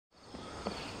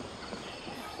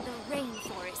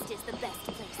is the best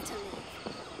place to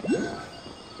live.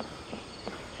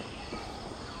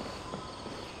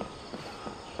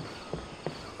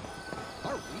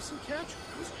 Our recent catch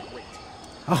was great.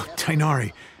 Oh,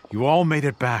 Tighnari, you all made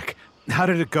it back. How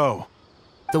did it go?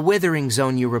 The withering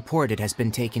zone you reported has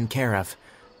been taken care of.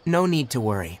 No need to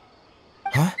worry.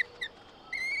 Huh?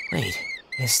 Wait,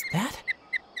 is that?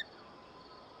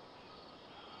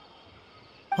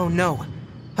 Oh no,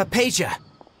 Hypatia!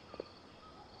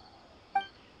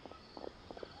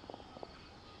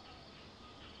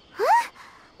 Huh?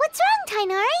 What's wrong,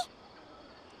 Tighnari?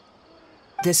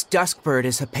 This Duskbird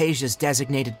is Hypatia's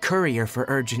designated courier for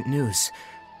urgent news.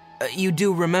 You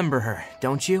do remember her,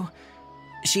 don't you?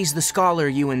 She's the scholar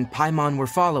you and Paimon were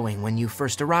following when you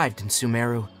first arrived in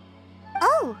Sumeru.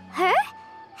 Oh, her?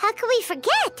 How could we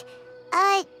forget?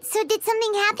 So did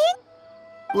something happen?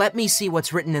 Let me see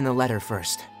what's written in the letter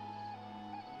first.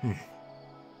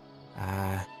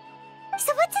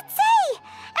 So what's it say?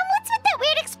 And what's with that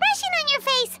weird expression on your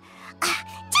face?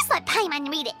 Just let Paimon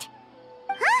read it.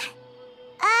 Huh?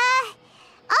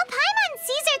 All Paimon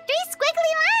sees are 3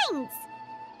 squiggly lines.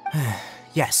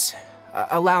 Yes,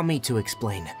 allow me to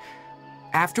explain.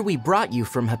 After we brought you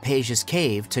from Hypatia's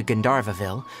cave to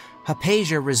Gandharvaville,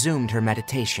 Hypatia resumed her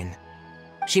meditation.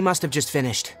 She must have just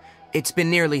finished. It's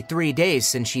been nearly 3 days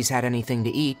since she's had anything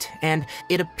to eat, and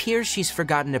it appears she's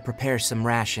forgotten to prepare some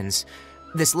rations.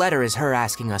 This letter is her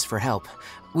asking us for help.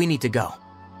 We need to go.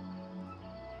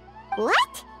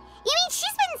 What? You mean she's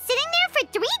been sitting there for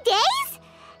 3 days?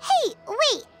 Hey,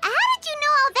 wait, how did you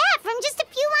know all that from just a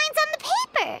few lines on the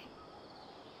paper?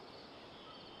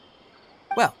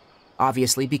 Well,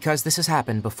 obviously because this has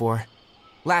happened before.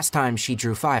 Last time she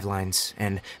drew 5 lines,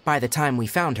 and by the time we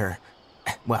found her,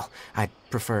 well, I'd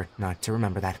prefer not to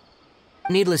remember that.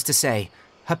 Needless to say,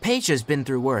 Hypatia's been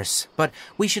through worse, but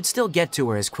we should still get to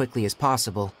her as quickly as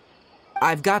possible.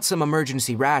 I've got some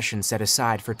emergency rations set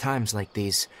aside for times like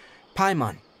these.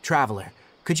 Paimon, Traveler,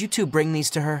 could you two bring these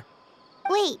to her?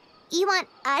 Wait, you want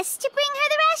us to bring her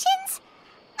the rations?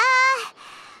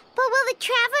 But will the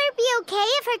Traveler be okay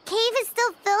if her cave is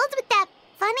still filled with that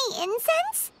funny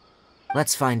incense?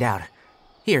 Let's find out.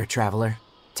 Here, Traveler,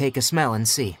 take a smell and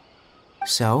see.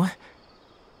 So,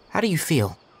 how do you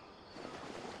feel?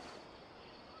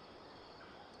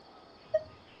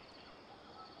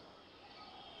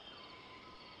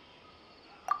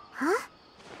 Huh?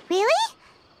 Really?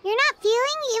 You're not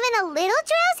feeling even a little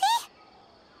drowsy?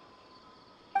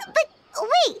 But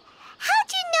wait,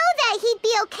 how'd you know that he'd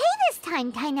be okay this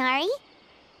time, Tighnari?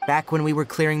 Back when we were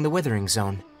clearing the Withering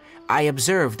Zone, I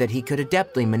observed that he could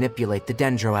adeptly manipulate the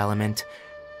dendro element.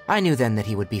 I knew then that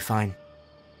he would be fine.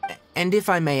 And if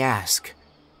I may ask,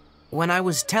 when I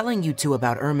was telling you two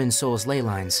about Irminsul's ley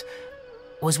lines,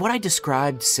 was what I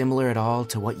described similar at all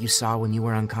to what you saw when you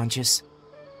were unconscious?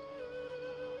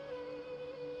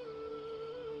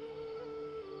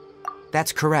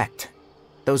 That's correct.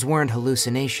 Those weren't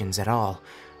hallucinations at all,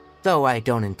 though I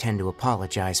don't intend to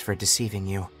apologize for deceiving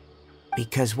you.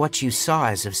 Because what you saw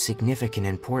is of significant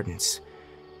importance,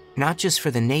 not just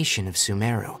for the nation of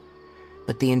Sumeru,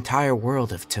 but the entire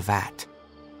world of Teyvat.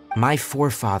 My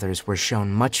forefathers were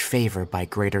shown much favor by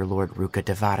Greater Lord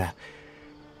Rukkhadevata.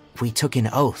 We took an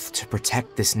oath to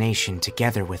protect this nation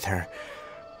together with her.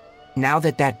 Now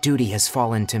that that duty has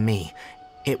fallen to me,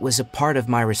 it was a part of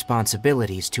my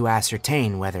responsibilities to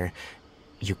ascertain whether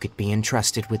you could be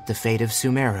entrusted with the fate of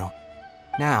Sumeru.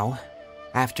 Now,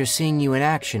 after seeing you in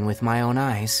action with my own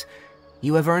eyes,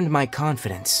 you have earned my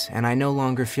confidence, and I no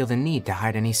longer feel the need to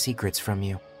hide any secrets from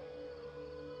you.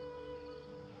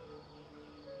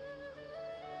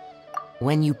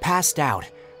 When you passed out,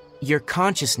 your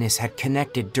consciousness had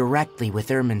connected directly with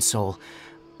Irminsul.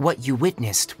 What you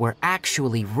witnessed were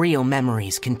actually real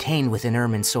memories contained within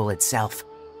Irminsul itself.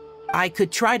 I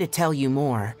could try to tell you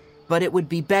more, but it would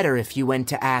be better if you went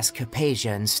to ask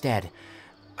Hypatia instead.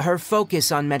 Her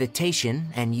focus on meditation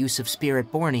and use of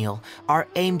Spirit Borneal are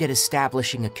aimed at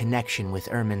establishing a connection with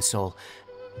Irminsul,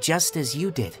 just as you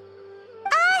did.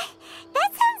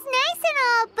 That sounds nice and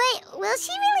all, but will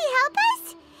she really help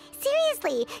us?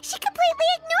 Seriously, she completely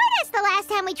ignored us the last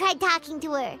time we tried talking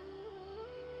to her.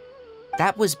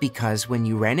 That was because when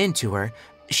you ran into her,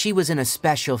 she was in a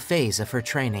special phase of her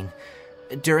training.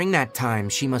 During that time,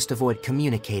 she must avoid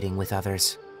communicating with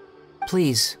others.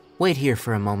 Please, wait here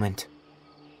for a moment.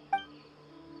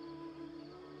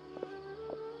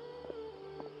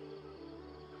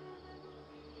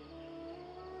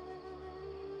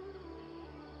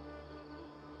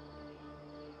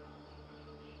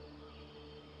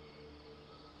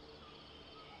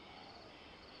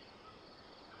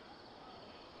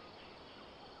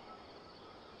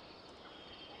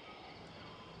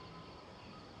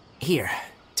 Here,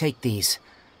 take these.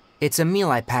 It's a meal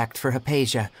I packed for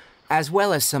Hypatia, as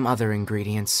well as some other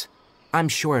ingredients. I'm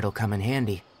sure it'll come in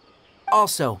handy.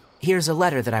 Also, here's a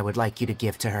letter that I would like you to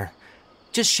give to her.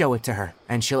 Just show it to her,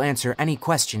 and she'll answer any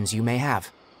questions you may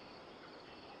have.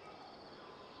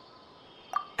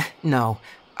 No,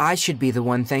 I should be the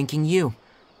one thanking you.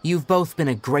 You've both been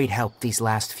a great help these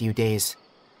last few days.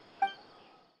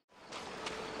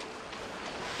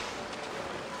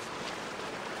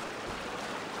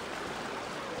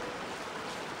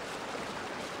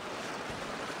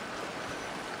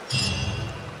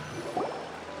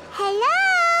 Hello?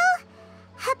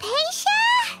 Hypatia?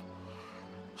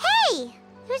 Hey,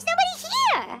 there's nobody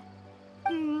here.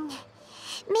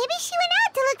 Maybe she went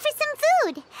out to look for some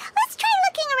food. Let's try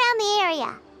looking around the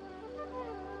area.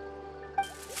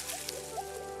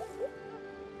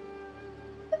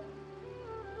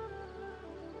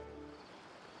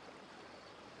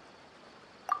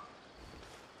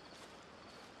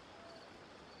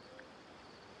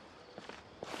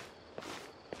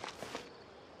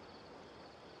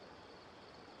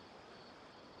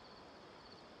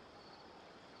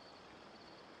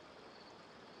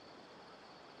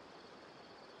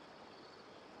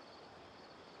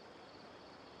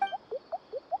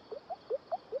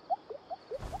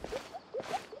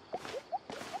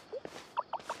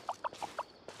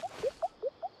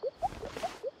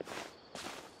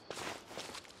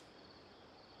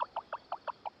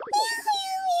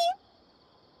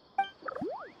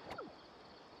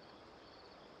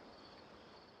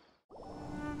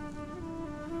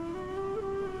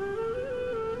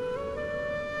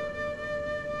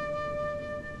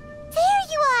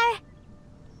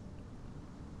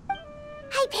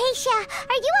 Hypatia,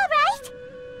 are you alright?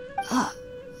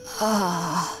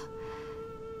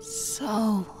 So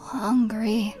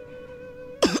hungry.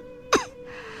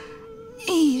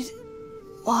 Need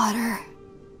water.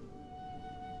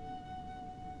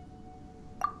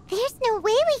 There's no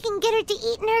way we can get her to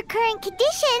eat in her current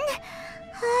condition.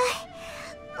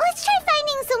 Let's try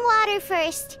finding some water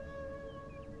first.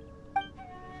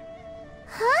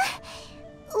 Huh?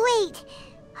 Wait.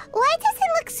 Why does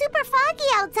it look super foggy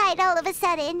outside all of a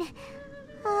sudden?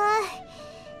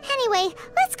 Anyway,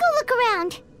 let's go look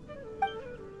around.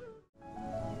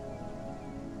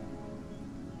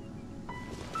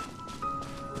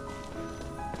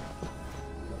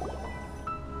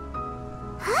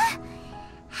 Huh?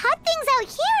 How'd things out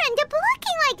here end up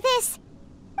looking like this?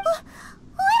 What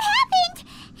happened?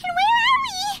 And where are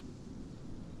we?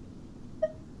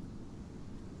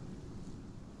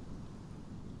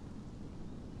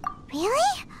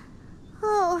 Really?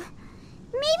 Oh,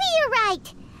 maybe you're right.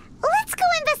 Let's go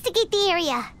investigate the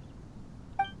area.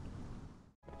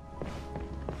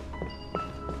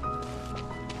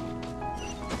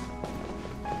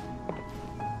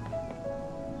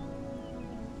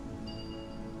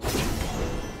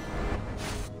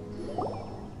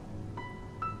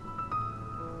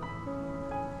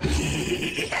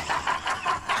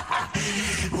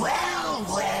 Well.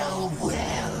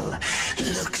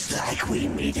 Looks like we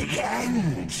meet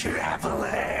again,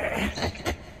 traveler.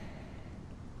 The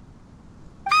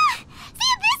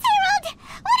Abyss Herald!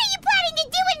 What are you planning to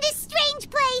do in this strange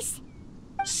place?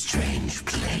 Strange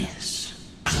place.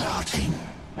 Plotting.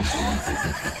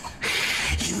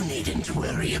 You needn't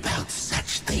worry about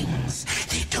such things.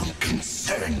 They don't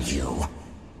concern you.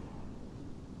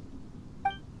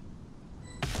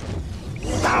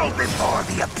 Bow before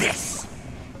the Abyss!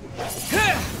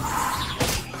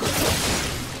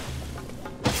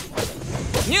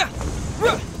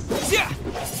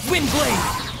 Windblade!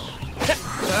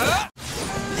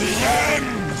 The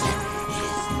end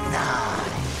is nigh.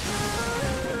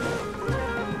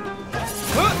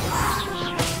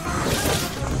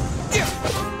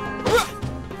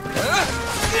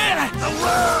 The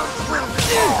world will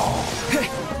fall.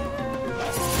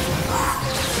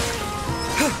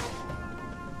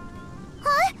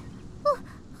 Huh?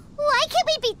 Why can't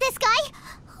we beat this guy?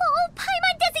 Oh,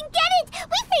 Paimon doesn't get it!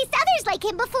 We faced others like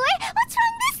him before! What's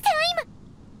wrong this time?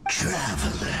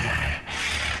 Traveler,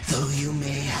 though you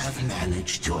may have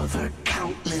managed to avert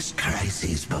countless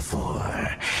crises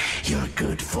before, your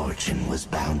good fortune was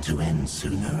bound to end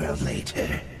sooner or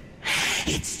later.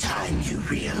 It's time you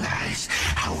realize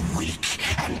how weak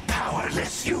and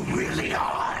powerless you really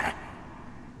are.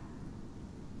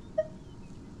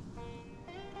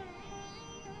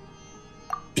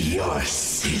 Your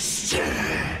sister.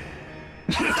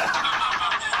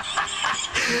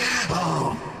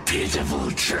 Oh,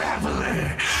 pitiful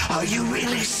traveler. Are you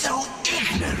really so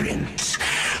ignorant?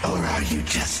 Or are you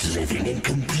just living in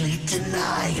complete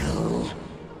denial?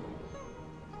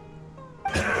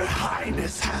 Her High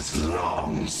Highness has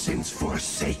long since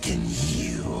forsaken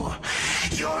you.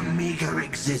 Your meager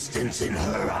existence in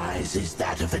her eyes is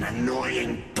that of an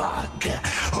annoying bug,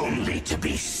 only to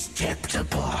be stepped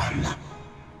upon.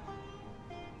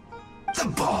 The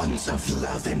bonds of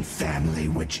love and family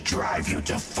which drive you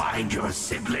to find your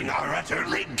sibling are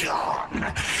utterly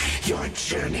gone. Your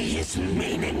journey is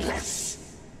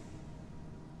meaningless.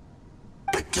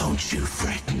 But don't you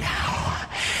fret now.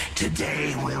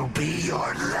 Today will be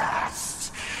your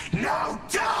last. Now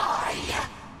die!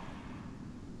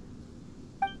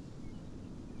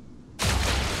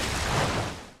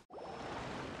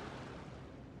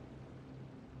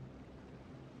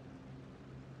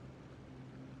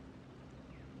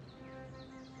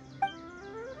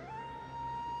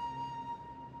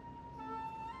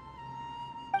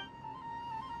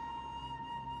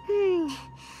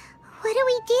 What do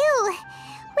we do?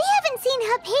 We haven't seen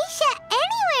Hypatia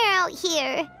anywhere out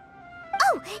here.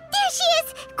 Oh, there she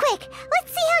is! Quick,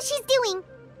 let's see how she's doing.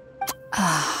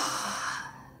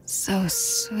 Ah, so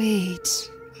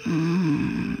sweet.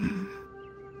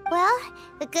 Well,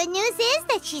 the good news is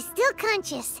that she's still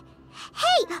conscious.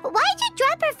 Hey, why'd you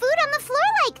drop her food on the floor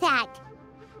like that?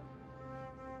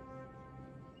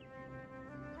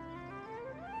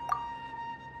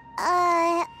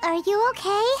 Are you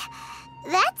okay?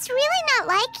 That's really not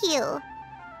like you.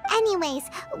 Anyways,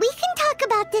 we can talk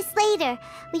about this later.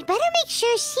 We better make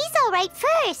sure she's alright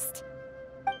first.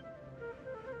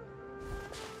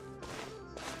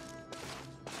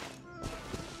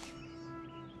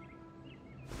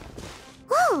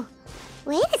 Whoa!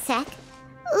 Wait a sec.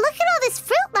 Look at all this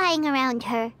fruit lying around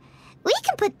her. We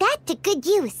can put that to good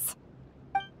use.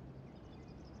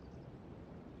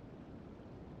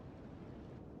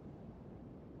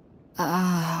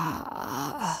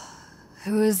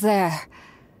 Who is there?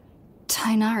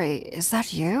 Tighnari, is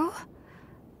that you?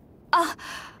 Huh?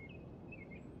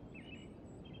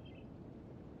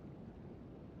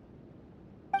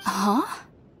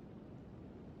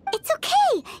 It's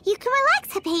okay. You can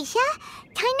relax, Hypatia.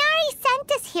 Tighnari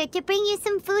sent us here to bring you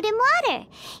some food and water.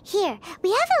 Here, we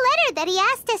have a letter that he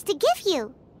asked us to give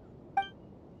you.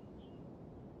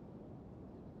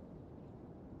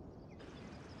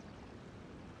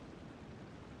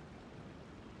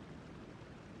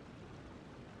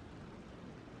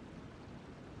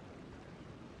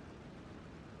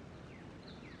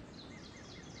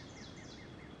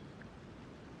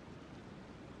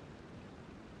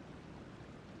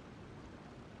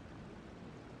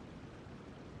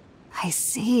 I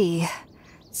see.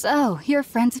 So, you're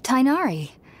friends of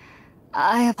Tighnari.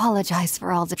 I apologize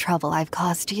for all the trouble I've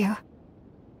caused you.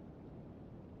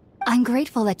 I'm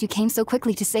grateful that you came so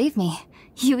quickly to save me.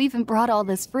 You even brought all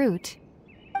this fruit.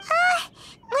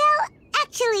 Well,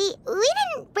 actually, we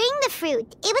didn't bring the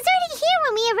fruit. It was already here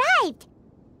when we arrived.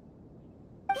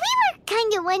 We were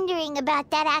kind of wondering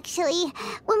about that, actually.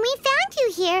 When we found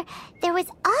you here, there was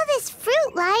all this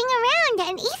fruit lying around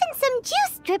and even some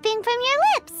juice dripping from your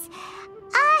lips.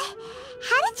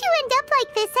 How did you end up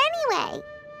like this anyway?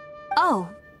 Oh,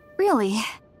 really?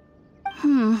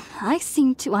 I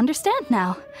seem to understand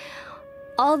now.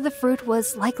 All the fruit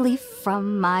was likely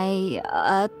from my,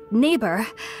 neighbor.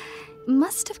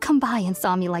 Must have come by and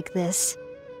saw me like this.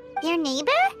 Your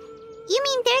neighbor? You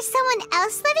mean there's someone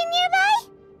else living nearby?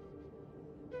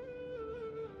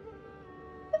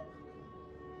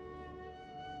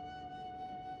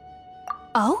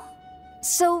 Oh?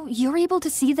 So you're able to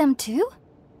see them too?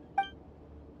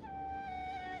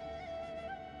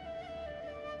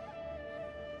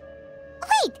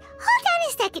 Wait, hold on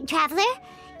a second, Traveler.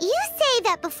 You say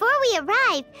that before we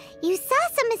arrived, you saw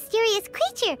some mysterious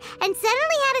creature and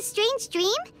suddenly had a strange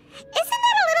dream? Isn't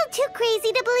that a little too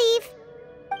crazy to believe?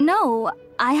 No,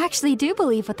 I actually do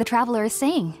believe what the Traveler is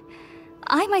saying.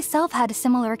 I myself had a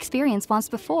similar experience once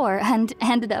before and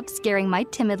ended up scaring my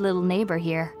timid little neighbor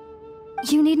here.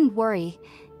 You needn't worry.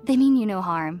 They mean you no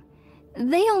harm.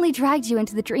 They only dragged you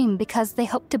into the dream because they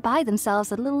hoped to buy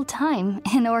themselves a little time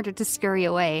in order to scurry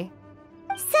away.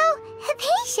 So,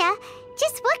 Hypatia,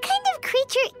 just what kind of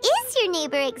creature is your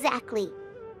neighbor exactly?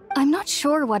 I'm not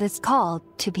sure what it's called,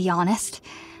 to be honest.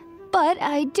 But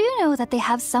I do know that they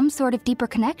have some sort of deeper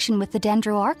connection with the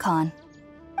Dendro-Archon.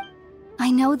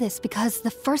 I know this because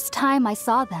the first time I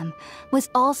saw them was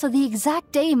also the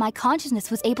exact day my consciousness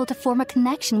was able to form a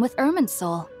connection with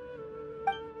Irminsul.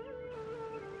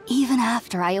 Even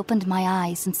after I opened my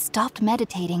eyes and stopped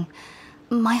meditating,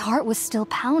 my heart was still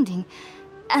pounding,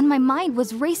 and my mind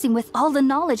was racing with all the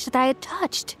knowledge that I had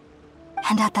touched.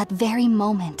 And at that very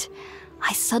moment,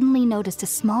 I suddenly noticed a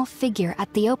small figure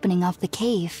at the opening of the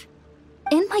cave.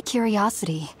 In my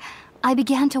curiosity, I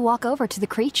began to walk over to the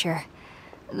creature.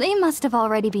 They must have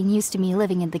already been used to me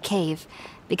living in the cave,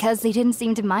 because they didn't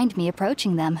seem to mind me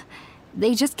approaching them.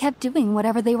 They just kept doing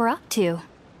whatever they were up to.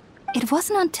 It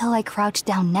wasn't until I crouched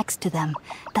down next to them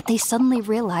that they suddenly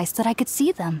realized that I could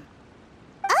see them.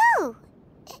 Oh!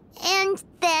 And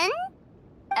then?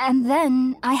 And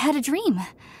then I had a dream.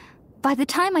 By the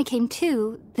time I came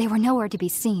to, they were nowhere to be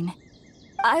seen.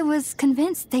 I was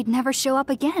convinced they'd never show up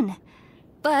again.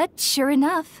 But sure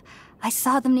enough, I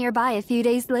saw them nearby a few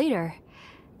days later.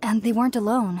 And they weren't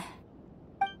alone.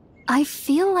 I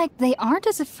feel like they aren't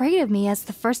as afraid of me as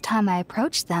the first time I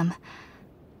approached them.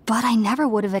 But I never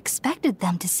would have expected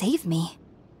them to save me.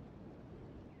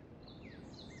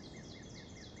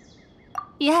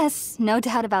 Yes, no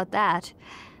doubt about that.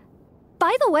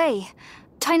 By the way,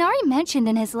 Tighnari mentioned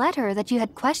in his letter that you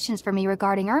had questions for me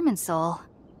regarding Irminsul.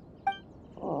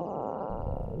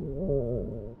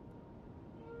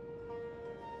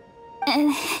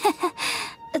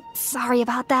 Sorry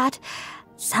about that.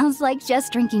 Sounds like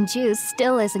just drinking juice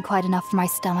still isn't quite enough for my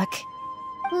stomach.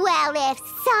 Well, if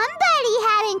somebody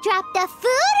hadn't dropped the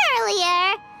food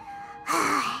earlier...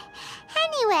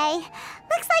 Anyway,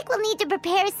 looks like we'll need to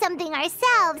prepare something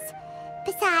ourselves.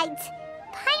 Besides,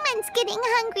 Paimon's getting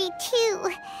hungry too.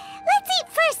 Let's eat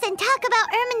first and talk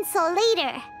about Irminsul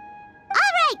later.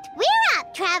 Alright, we're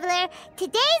up, Traveler.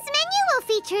 Today's menu will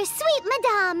feature sweet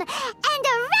madame and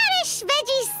a radish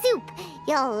veggie soup.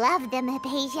 You'll love them,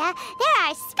 Hypatia. They're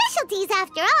our specialties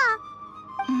after all.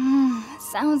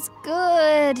 Sounds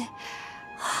good.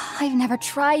 I've never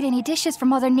tried any dishes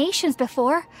from other nations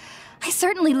before. I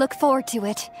certainly look forward to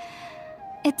it.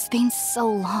 It's been so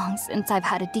long since I've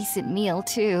had a decent meal,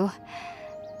 too.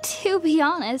 To be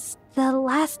honest, the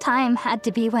last time had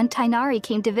to be when Tighnari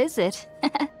came to visit.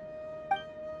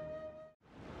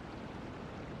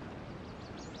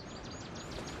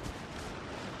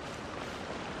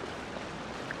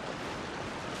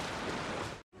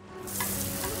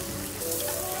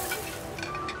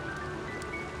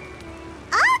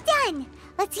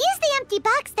 Let's use the empty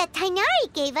box that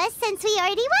Tighnari gave us since we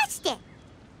already watched it.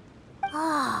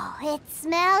 Oh, it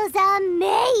smells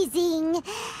amazing.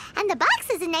 And the box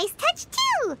is a nice touch,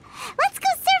 too. Let's go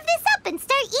serve this up and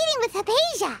start eating with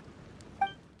Hypatia.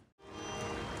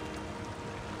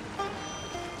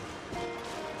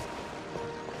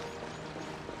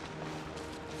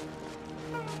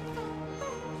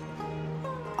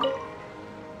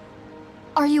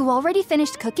 Are you already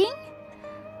finished cooking?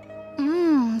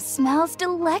 Smells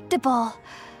delectable.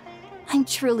 I'm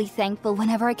truly thankful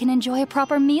whenever I can enjoy a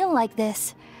proper meal like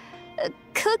this.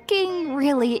 Cooking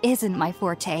really isn't my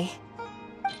forte.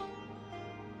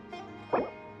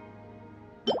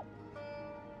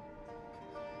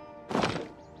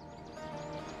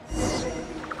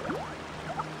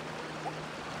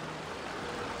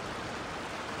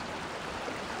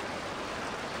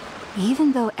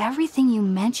 Even though everything you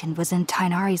mentioned was in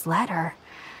Tighnari's letter,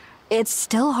 it's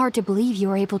still hard to believe you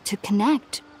were able to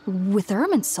connect with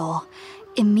Irminsul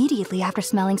immediately after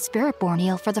smelling Spiritborn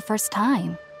eel for the first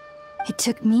time. It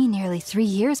took me nearly 3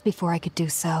 years before I could do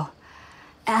so.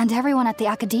 And everyone at the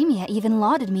Academia even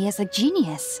lauded me as a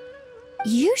genius.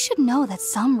 You should know that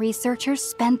some researchers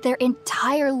spent their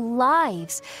entire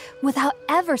lives without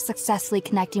ever successfully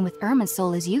connecting with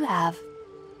Irminsul as you have.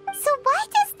 So why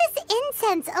does this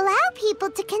incense allow people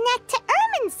to connect to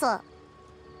Irminsul?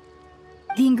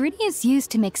 The ingredients used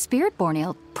to make Spiritborn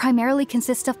ale primarily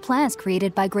consist of plants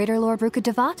created by Greater Lord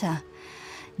Rukkhadevata.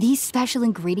 These special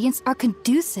ingredients are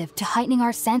conducive to heightening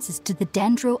our senses to the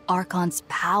Dendro Archon's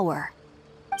power.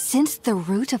 Since the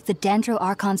root of the Dendro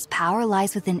Archon's power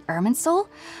lies within Irminsul,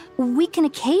 we can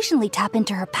occasionally tap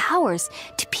into her powers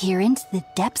to peer into the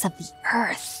depths of the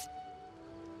earth.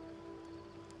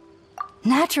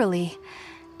 Naturally,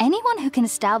 anyone who can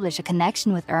establish a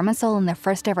connection with Irminsul in their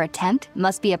first ever attempt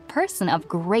must be a person of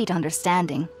great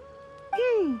understanding.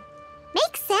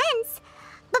 Makes sense.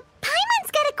 But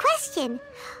Paimon's got a question.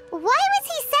 Why was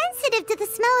he sensitive to the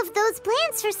smell of those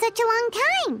plants for such a long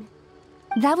time?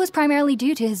 That was primarily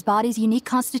due to his body's unique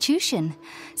constitution.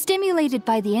 Stimulated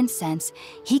by the incense,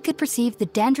 he could perceive the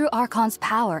Dendro Archon's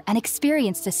power and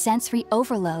experienced a sensory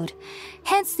overload,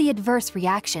 hence the adverse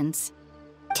reactions.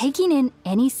 Taking in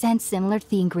any scent similar to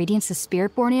the ingredients of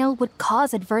Spiritborn ale would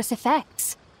cause adverse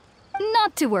effects.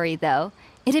 Not to worry, though.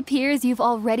 It appears you've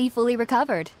already fully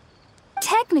recovered.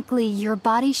 Technically, your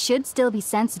body should still be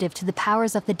sensitive to the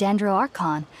powers of the Dendro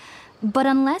Archon, but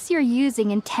unless you're using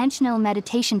intentional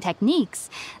meditation techniques,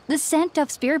 the scent of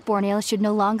Spiritborn ale should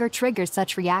no longer trigger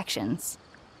such reactions.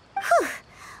 Whew.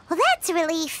 Well, that's a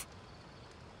relief.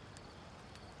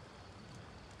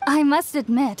 I must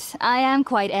admit, I am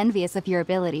quite envious of your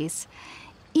abilities.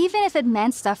 Even if it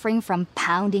meant suffering from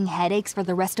pounding headaches for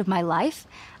the rest of my life,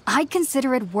 I'd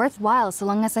consider it worthwhile so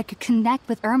long as I could connect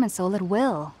with Irminsul at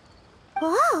will.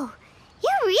 Whoa,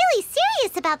 you're really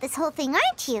serious about this whole thing,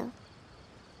 aren't you?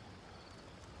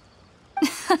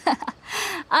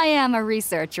 I am a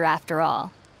researcher after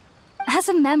all. As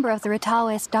a member of the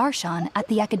Ritaoist Darshan at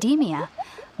the Academia,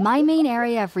 my main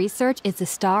area of research is the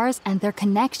stars and their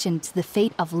connection to the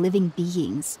fate of living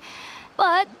beings.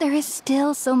 But there is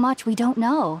still so much we don't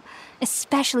know,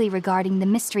 especially regarding the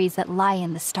mysteries that lie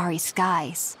in the starry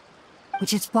skies.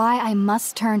 Which is why I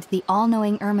must turn to the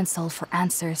all-knowing Irminsul for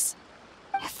answers.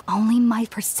 If only my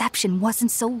perception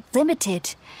wasn't so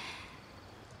limited.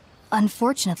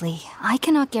 Unfortunately, I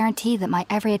cannot guarantee that my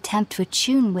every attempt to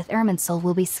attune with Irminsul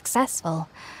will be successful,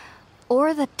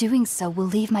 or that doing so will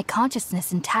leave my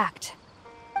consciousness intact.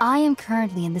 I am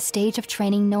currently in the stage of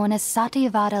training known as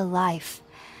Satyavada life.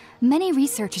 Many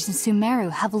researchers in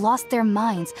Sumeru have lost their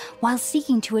minds while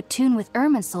seeking to attune with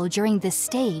Irminsul during this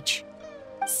stage.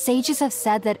 Sages have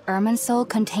said that Irminsul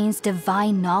contains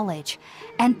divine knowledge,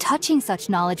 and touching such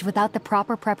knowledge without the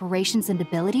proper preparations and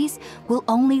abilities will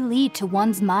only lead to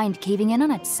one's mind caving in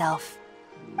on itself.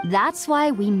 That's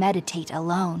why we meditate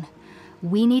alone.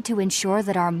 We need to ensure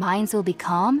that our minds will be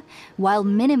calm while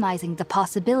minimizing the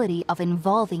possibility of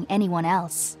involving anyone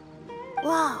else.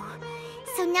 Whoa,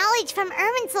 so knowledge from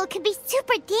Irminsul could be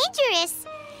super dangerous.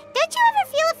 Don't you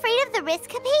ever feel afraid of the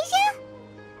risk, Hypatia?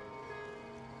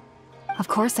 Of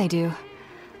course I do.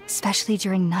 Especially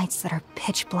during nights that are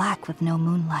pitch black with no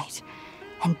moonlight,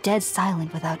 and dead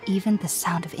silent without even the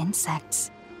sound of insects.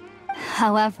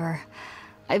 However,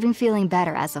 I've been feeling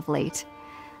better as of late.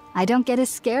 I don't get as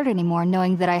scared anymore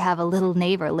knowing that I have a little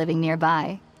neighbor living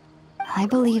nearby. I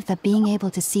believe that being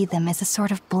able to see them is a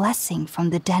sort of blessing from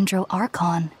the Dendro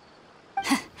Archon.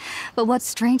 But what's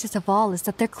strangest of all is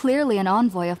that they're clearly an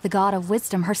envoy of the God of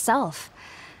Wisdom herself,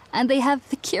 and they have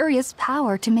the curious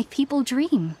power to make people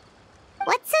dream.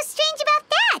 What's so strange about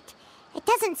that? It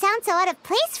doesn't sound so out of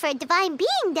place for a divine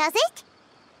being, does it?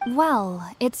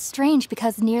 Well, it's strange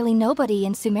because nearly nobody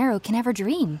in Sumeru can ever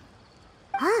dream.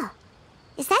 Huh.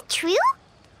 Is that true?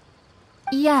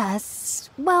 Yes,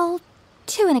 well,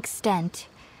 to an extent.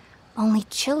 Only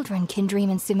children can dream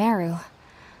in Sumeru.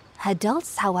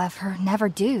 Adults, however, never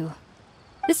do.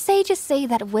 The sages say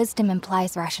that wisdom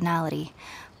implies rationality,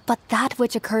 but that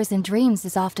which occurs in dreams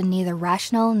is often neither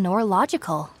rational nor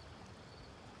logical.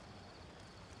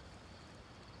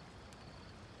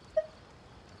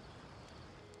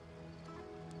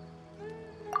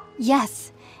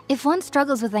 Yes, if one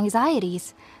struggles with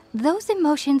anxieties, those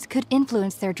emotions could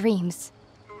influence their dreams.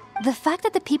 The fact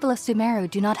that the people of Sumeru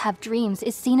do not have dreams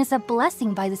is seen as a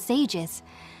blessing by the sages.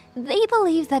 They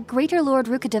believe that Greater Lord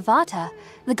Rukkhadevata,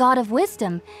 the God of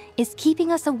Wisdom, is keeping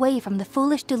us away from the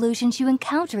foolish delusions you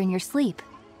encounter in your sleep.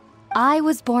 I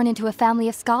was born into a family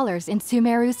of scholars in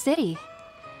Sumeru City.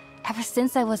 Ever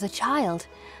since I was a child,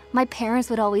 my parents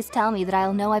would always tell me that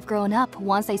I'll know I've grown up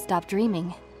once I stop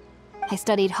dreaming. I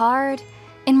studied hard,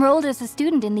 enrolled as a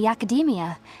student in the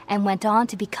Academia, and went on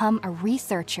to become a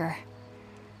researcher.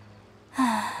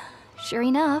 Sure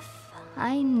enough,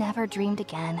 I never dreamed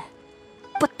again.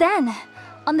 But then,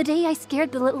 on the day I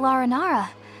scared the little Aranara,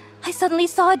 I suddenly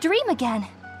saw a dream again.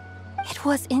 It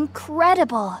was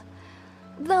incredible.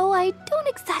 Though I don't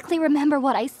exactly remember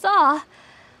what I saw,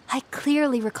 I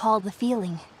clearly recall the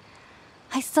feeling.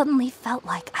 I suddenly felt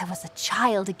like I was a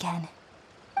child again.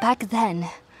 Back then,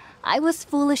 I was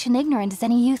foolish and ignorant as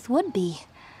any youth would be,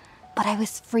 but I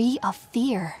was free of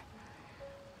fear.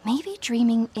 Maybe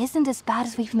dreaming isn't as bad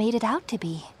as we've made it out to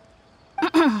be.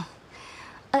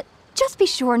 Just be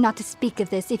sure not to speak of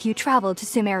this if you travel to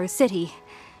Sumeru City.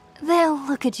 They'll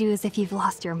look at you as if you've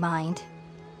lost your mind.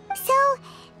 So,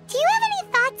 do you have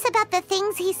any thoughts about the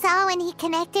things he saw when he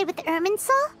connected with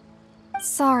Irminsul?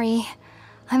 Sorry.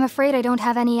 I'm afraid I don't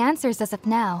have any answers as of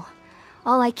now.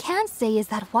 All I can say is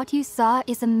that what you saw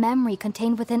is a memory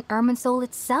contained within Irminsul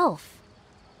itself.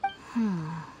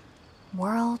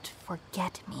 World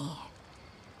forget me.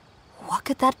 What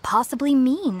could that possibly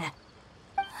mean?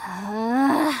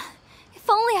 If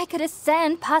only I could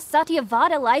ascend past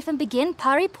Satyavada life and begin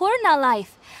Paripurna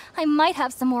life. I might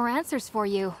have some more answers for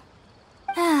you.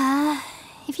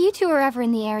 If you two are ever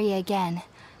in the area again,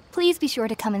 please be sure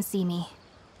to come and see me.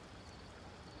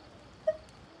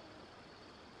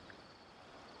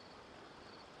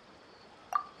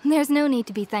 There's no need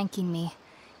to be thanking me.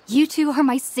 You two are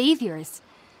my saviors.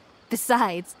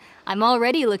 Besides, I'm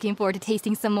already looking forward to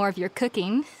tasting some more of your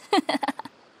cooking.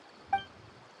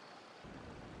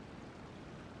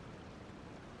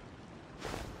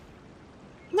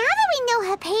 Now that we know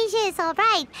Hypatia is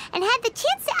alright and had the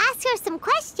chance to ask her some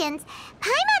questions,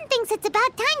 Paimon thinks it's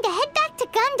about time to head back to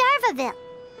Gandharvaville.